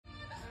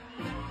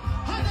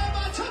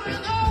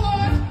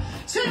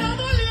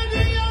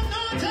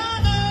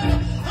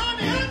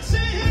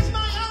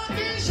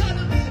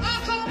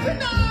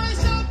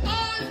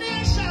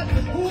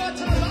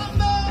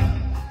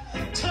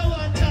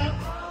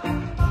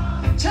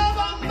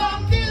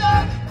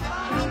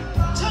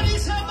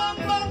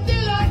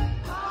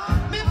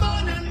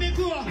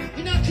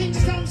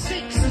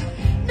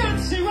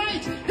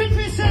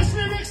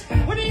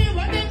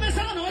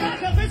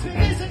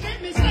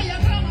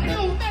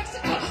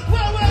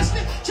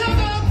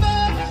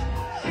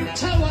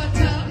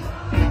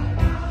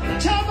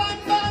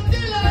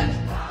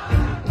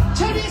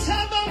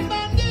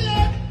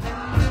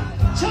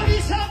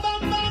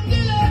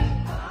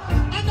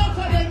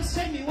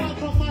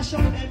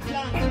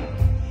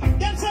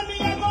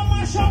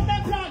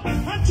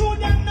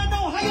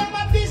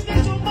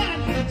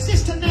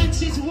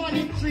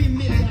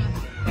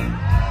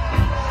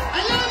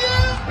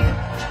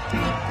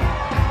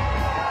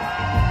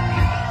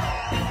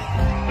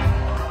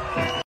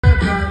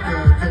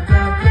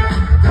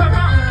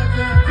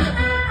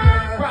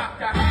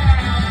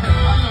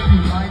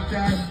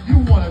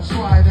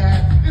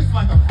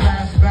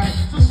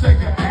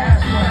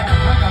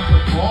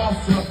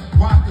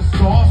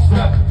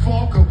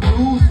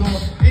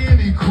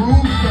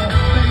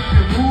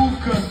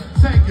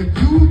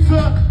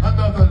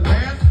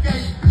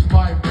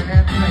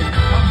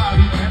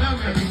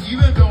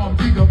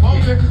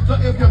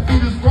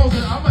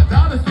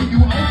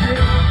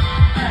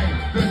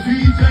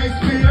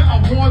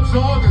want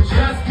y'all to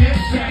just get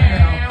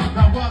down.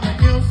 Now while the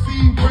MC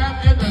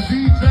rap and the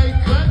DJ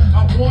cut, I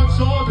want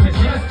y'all to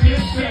just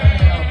get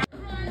down.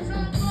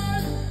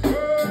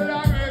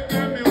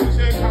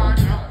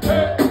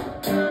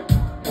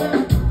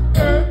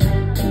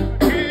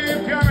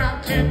 Keep your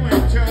rockin'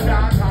 with your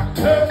daughter.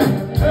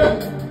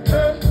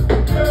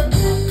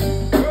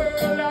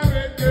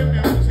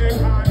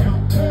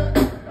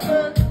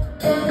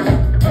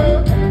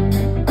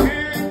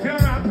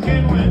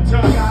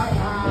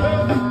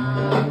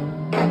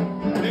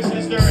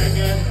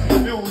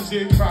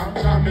 From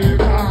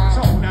Jamaica,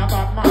 sound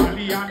about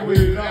Mali and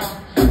Willa.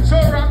 So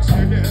rock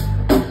said it,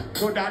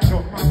 so that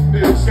your man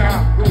bitch,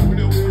 roll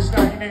the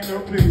waistline in the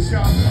place, I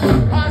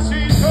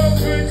see some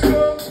good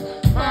stuff,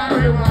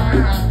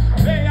 marijuana.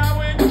 They are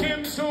with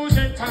Kim,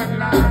 Susan, and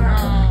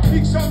Lana.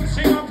 Big some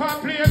sing up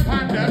and play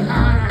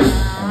Pandakana.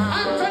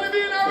 I'm telling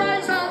you, the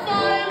rise and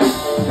fall.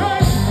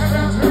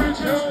 That's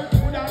spiritual,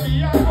 would I be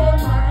a gold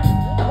man?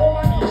 No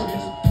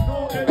issues, no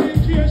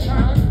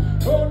education,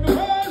 no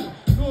news,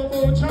 no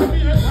more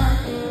Jamaican.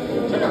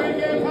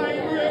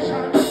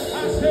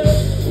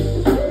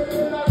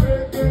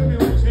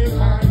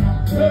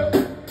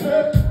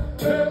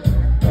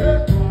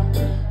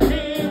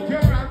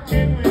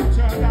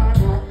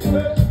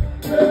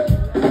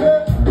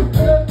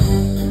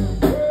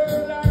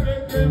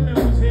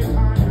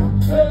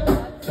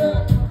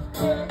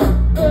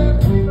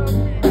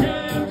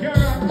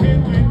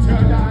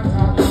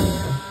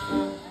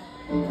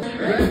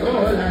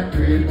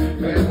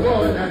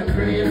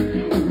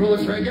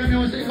 Reggae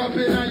music up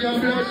in your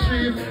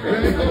bloodstream.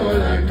 Red,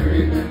 gold and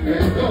green,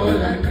 red,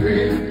 gold and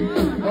green.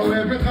 Oh,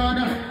 every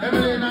corner, every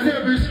lane and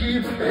every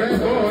scheme. Red,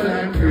 gold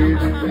and green,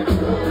 red,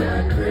 gold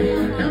and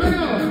green. Never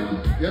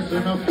know. Yes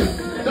enough.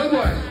 The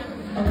boys.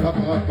 Rock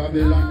out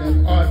Babylon,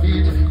 them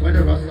heartbeat. When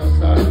the Rasta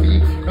start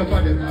speak, enough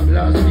of them have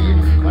blaspheme.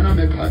 And I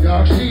make a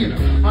dark scene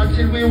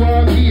until we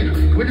walk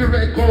in with the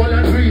red, gold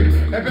and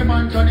green. Every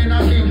man turning a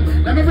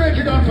king. Let me break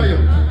it down for you.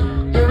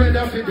 The red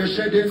of it, the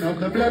shedding of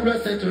the blood will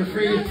set you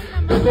free.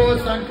 The gold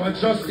stand for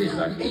justice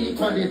and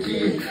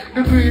equality.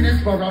 The green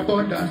is for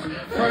abundance,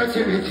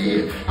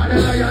 fertility. And the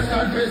lion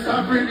stand for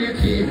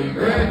sovereignty.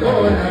 Red,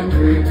 gold and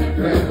green,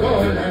 red,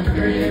 gold and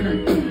green.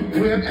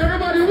 Wave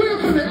everybody, wave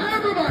for me,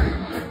 everybody.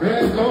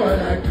 Red, gold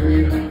and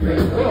green,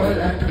 red, gold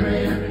and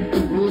green.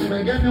 Roots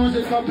reggae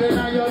music up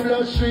in your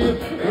bloodstream.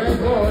 Red,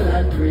 gold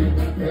and green,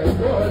 red,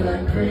 gold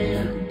and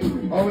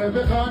green. Oh,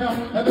 every corner,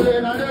 every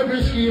lane and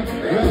every scheme.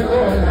 Red,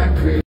 gold and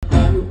green.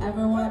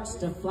 Ever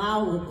watched a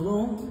flower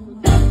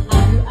bloom?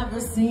 Have you ever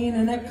seen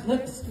an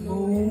eclipsed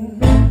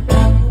moon?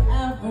 Have you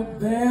ever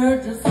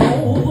bared your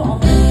soul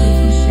of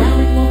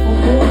sharing of a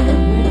world that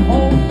we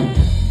hold?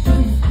 Do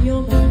you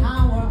feel the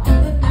power of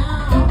the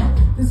now?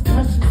 This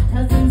precious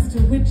presence to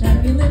which I'm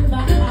feeling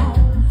bow.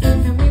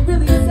 Can we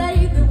really say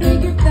that we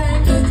give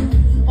thanks to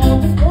all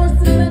the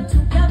forces that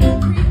together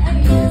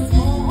create this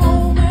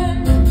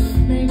moment?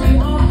 Maybe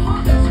our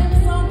hearts and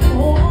some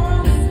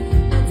force.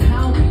 That's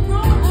how we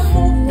grow and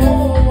move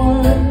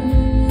forward.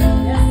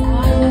 Yes, I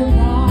will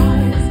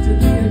rise to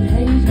the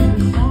occasion,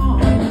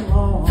 shine,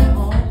 Lord.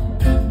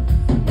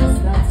 Yes,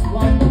 that's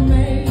what we're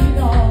made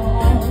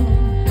of.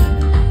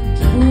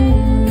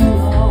 True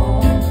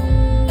love.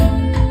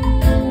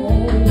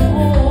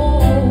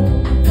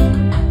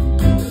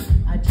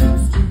 I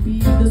choose to be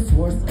the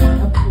source of my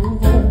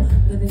approval,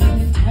 living in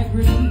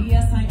integrity.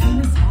 Yes, I am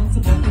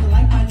responsible for the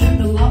life I live,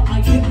 the love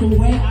I give, the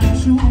way I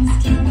choose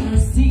to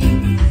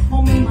receive.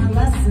 Oh, may my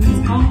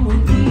lessons come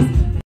with these.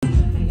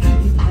 May I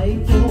be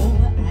playful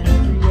and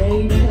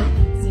creative,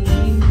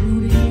 seeing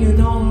beauty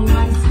in all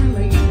life's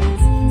relations.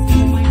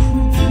 See my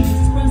truth and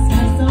express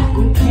myself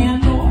with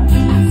candor.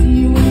 See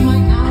you as my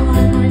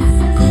ally, my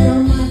sister,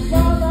 my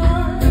brother.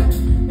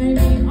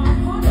 Maybe our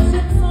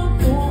hardships are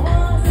for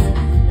us.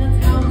 That's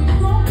how we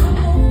grow and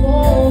move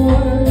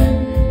forward.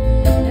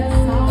 Yes,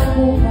 I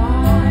will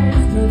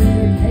rise to the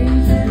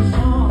occasion,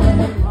 shine,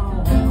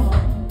 Lord.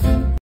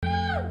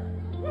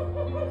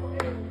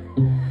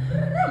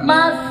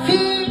 My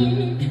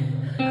feet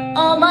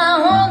on my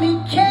holy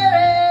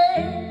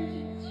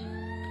carriage.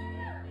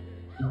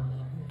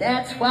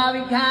 That's why we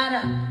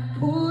gotta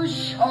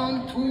push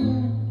on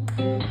through.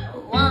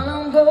 While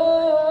I'm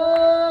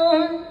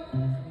gone,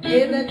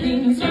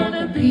 everything's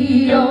gonna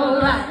be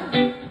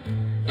alright.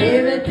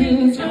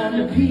 Everything's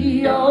gonna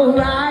be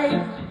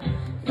alright.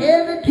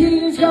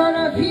 Everything's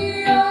gonna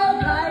be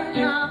alright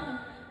now.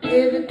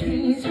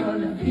 Everything's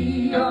gonna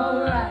be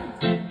alright.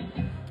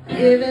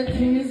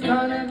 Everything's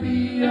gonna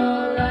be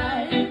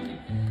alright.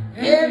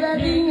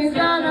 Everything is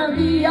gonna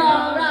be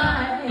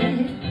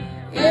alright.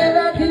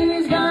 Everything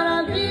is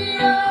gonna be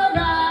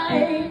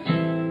alright.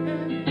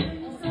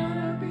 It's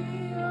gonna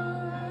be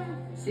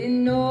alright. Say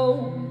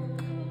no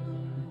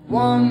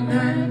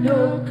woman,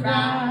 no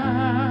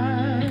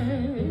cry.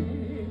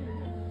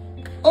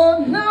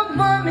 Oh no,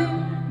 mommy,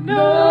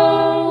 no.